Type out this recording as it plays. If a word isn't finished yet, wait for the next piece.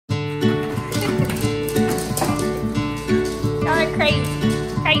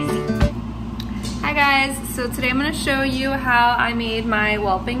guys, so today I'm going to show you how I made my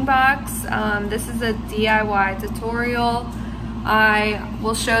Whelping box. This is a DIY tutorial. I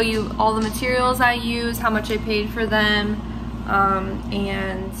will show you all the materials I use, how much I paid for them,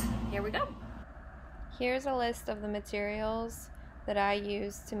 and here we go. Here's a list of the materials that I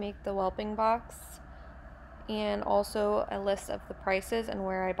used to make the Whelping box, and also a list of the prices and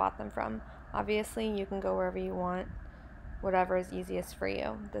where I bought them from. Obviously, you can go wherever you want, whatever is easiest for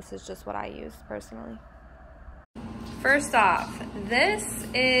you. This is just what I use personally. First off, this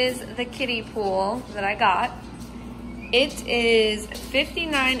is the kiddie pool that I got. It is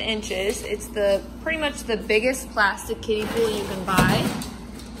 59 inches. It's pretty much the biggest plastic kiddie pool you can buy.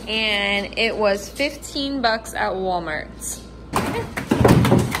 And it was 15 bucks at Walmart.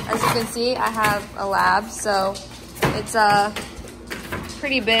 As you can see, I have a lab, so it's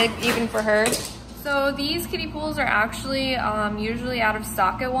pretty big even for her. So these kiddie pools are actually usually out of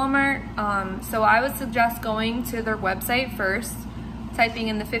stock at Walmart. So I would suggest going to their website first, typing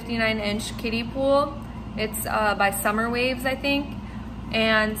in the 59-inch kiddie pool. It's by Summer Waves, I think,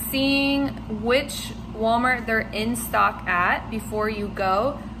 and seeing which Walmart they're in stock at before you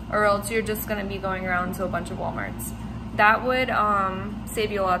go, or else you're just gonna be going around to a bunch of Walmarts. That would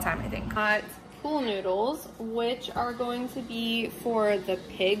save you a lot of time, I think. Pool noodles, which are going to be for the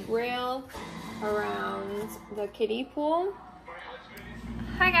pig rail around the kiddie pool.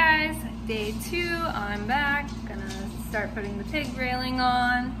 Hi guys, day 2, I'm back. Gonna start putting the pig railing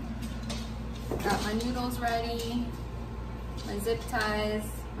on. Got my noodles ready, my zip ties,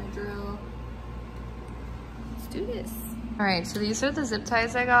 my drill. Let's do this. All right, so these are the zip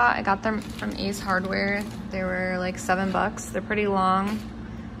ties I got. I got them from Ace Hardware. They were like 7 bucks. They're pretty long.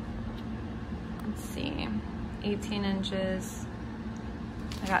 Let's see, 18 inches.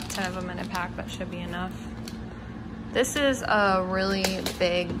 I got 10 of them in a pack, that should be enough. This is a really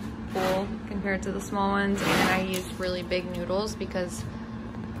big pool compared to the small ones, and I use really big noodles because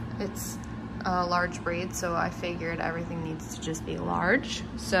it's a large breed, so I figured everything needs to just be large.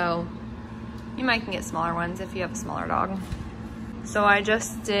 So you might can get smaller ones if you have a smaller dog. So I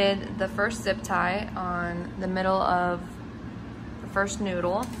just did the first zip tie on the middle of the first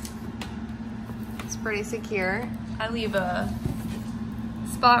noodle. It's pretty secure. I leave a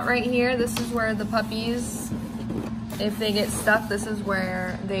spot right here. This is where the puppies, if they get stuck, this is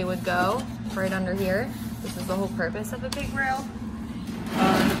where they would go, right under here. This is the whole purpose of a pig rail.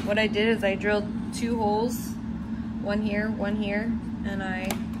 What I did is I drilled 2 holes, one here, and I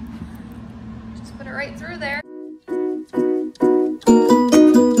just put it right through there.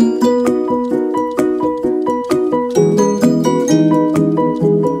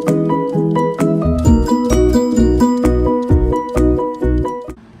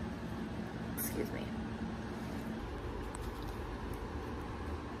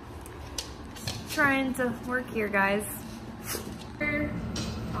 Trying to work here, guys.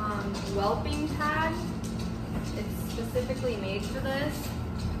 Whelping pad. It's specifically made for this.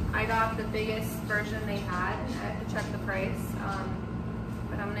 I got the biggest version they had. I have to check the price,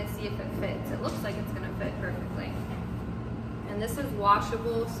 but I'm gonna see if it fits. It looks like it's gonna fit perfectly. And this is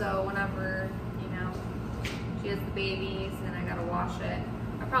washable, so whenever, you know, she has the babies and I gotta wash it,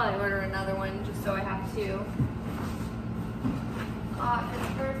 I'll probably order another one just so I have 2. Oh,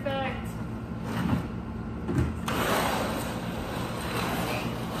 it's perfect.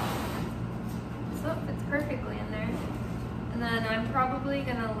 So it's perfectly in there. And then I'm probably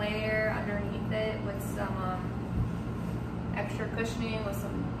gonna layer underneath it with some extra cushioning with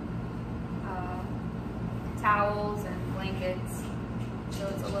some towels and blankets, so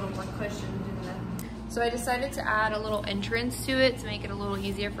it's a little more cushioned in the. So I decided to add a little entrance to it to make it a little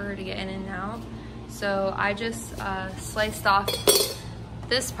easier for her to get in and out. So I just sliced off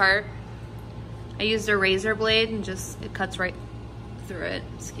this part. I used a razor blade and it cuts right through it.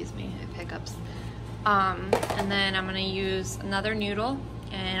 Excuse me, it hiccups. And then I'm gonna use another noodle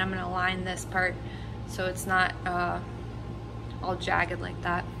and I'm gonna line this part so it's not all jagged like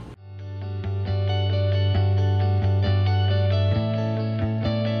that.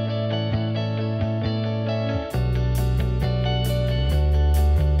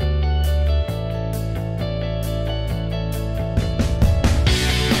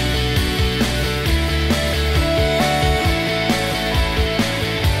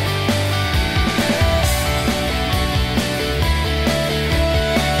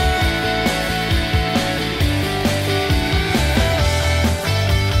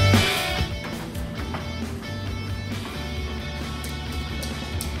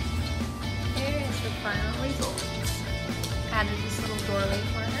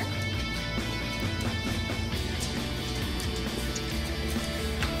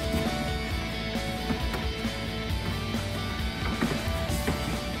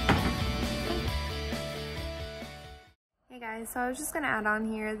 Guys, so I was just gonna add on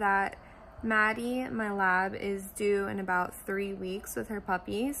here that Maddie, my lab, is due in about 3 weeks with her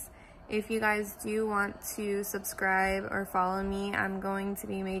puppies. If you guys do want to subscribe or follow me, I'm going to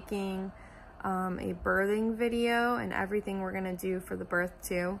be making a birthing video and everything we're gonna do for the birth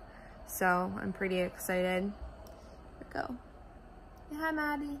too. So I'm pretty excited. Here we go. Say hi,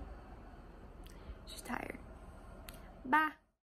 Maddie. She's tired. Bye.